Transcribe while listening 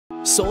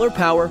Solar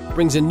power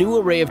brings a new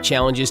array of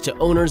challenges to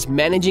owners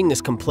managing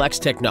this complex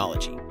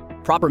technology.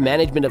 Proper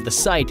management of the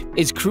site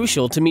is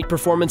crucial to meet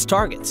performance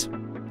targets.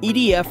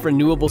 EDF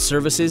Renewable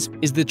Services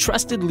is the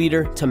trusted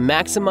leader to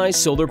maximize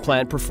solar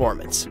plant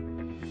performance.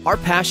 Our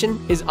passion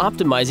is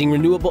optimizing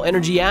renewable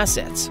energy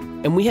assets,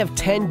 and we have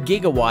 10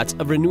 gigawatts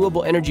of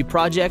renewable energy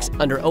projects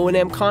under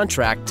O&M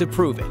contract to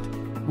prove it.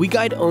 We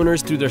guide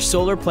owners through their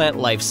solar plant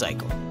life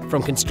cycle,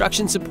 from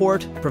construction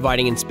support,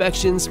 providing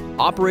inspections,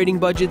 operating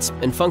budgets,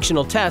 and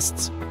functional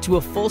tests, to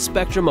a full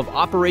spectrum of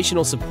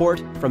operational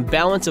support from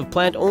balance of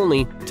plant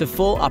only to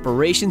full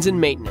operations and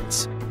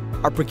maintenance.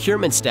 Our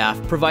procurement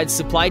staff provides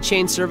supply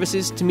chain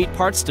services to meet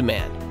parts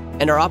demand,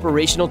 and our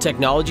operational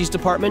technologies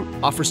department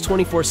offers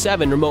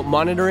 24/7 remote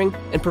monitoring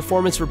and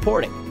performance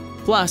reporting,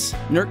 plus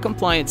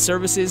NERC-compliant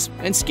services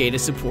and SCADA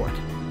support.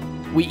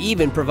 We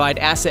even provide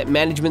asset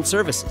management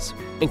services,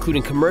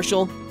 including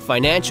commercial,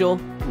 financial,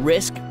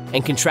 risk,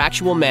 and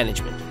contractual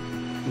management.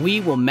 We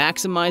will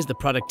maximize the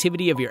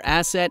productivity of your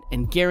asset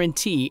and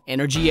guarantee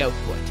energy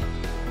output.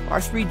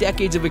 Our 3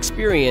 decades of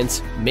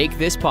experience make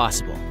this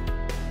possible.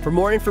 For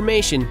more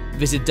information,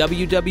 visit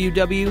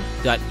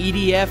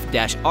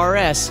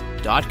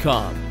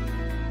www.edf-rs.com.